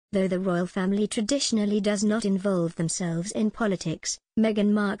Though the royal family traditionally does not involve themselves in politics,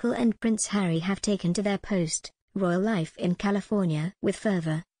 Meghan Markle and Prince Harry have taken to their post-royal life in California with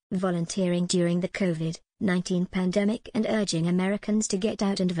fervor, volunteering during the COVID-19 pandemic and urging Americans to get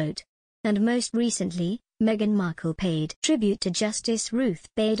out and vote. And most recently, Meghan Markle paid tribute to Justice Ruth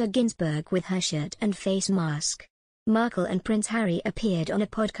Bader Ginsburg with her shirt and face mask. Markle and Prince Harry appeared on a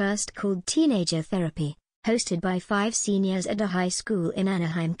podcast called Teenager Therapy, hosted by 5 seniors at a high school in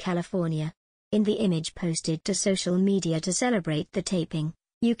Anaheim, California. In the image posted to social media to celebrate the taping,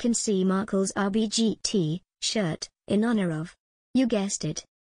 you can see Markle's RBG T-shirt, in honor of, you guessed it,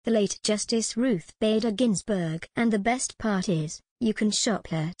 the late Justice Ruth Bader Ginsburg. And the best part is, you can shop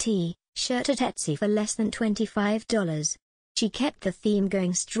her T-shirt at Etsy for less than $25. She kept the theme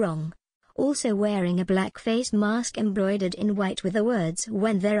going strong, also wearing a black face mask embroidered in white with the words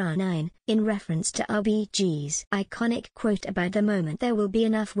 "When there are 9, in reference to RBG's iconic quote about the moment there will be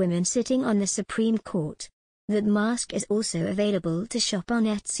enough women sitting on the Supreme Court. That mask is also available to shop on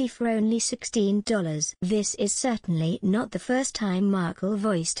Etsy for only $16. This is certainly not the first time Markle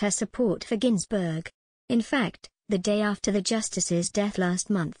voiced her support for Ginsburg. In fact, the day after the justice's death last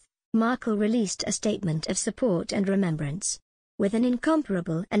month, Markle released a statement of support and remembrance. With an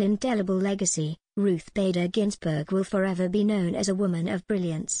incomparable and indelible legacy, Ruth Bader Ginsburg will forever be known as a woman of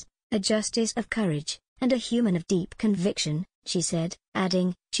brilliance, a justice of courage, and a human of deep conviction, she said,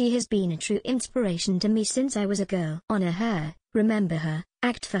 adding, "She has been a true inspiration to me since I was a girl." Honor her, remember her,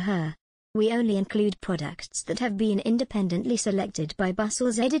 act for her. We only include products that have been independently selected by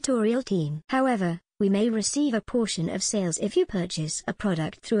Bustle's editorial team. However, we may receive a portion of sales if you purchase a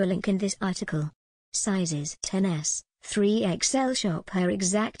product through a link in this article. Sizes 10S. 3XL. Shop her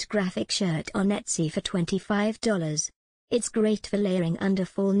exact graphic shirt on Etsy for $25. It's great for layering under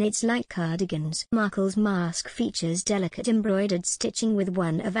fall knits like cardigans. Markle's mask features delicate embroidered stitching with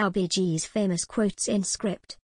one of RBG's famous quotes in script.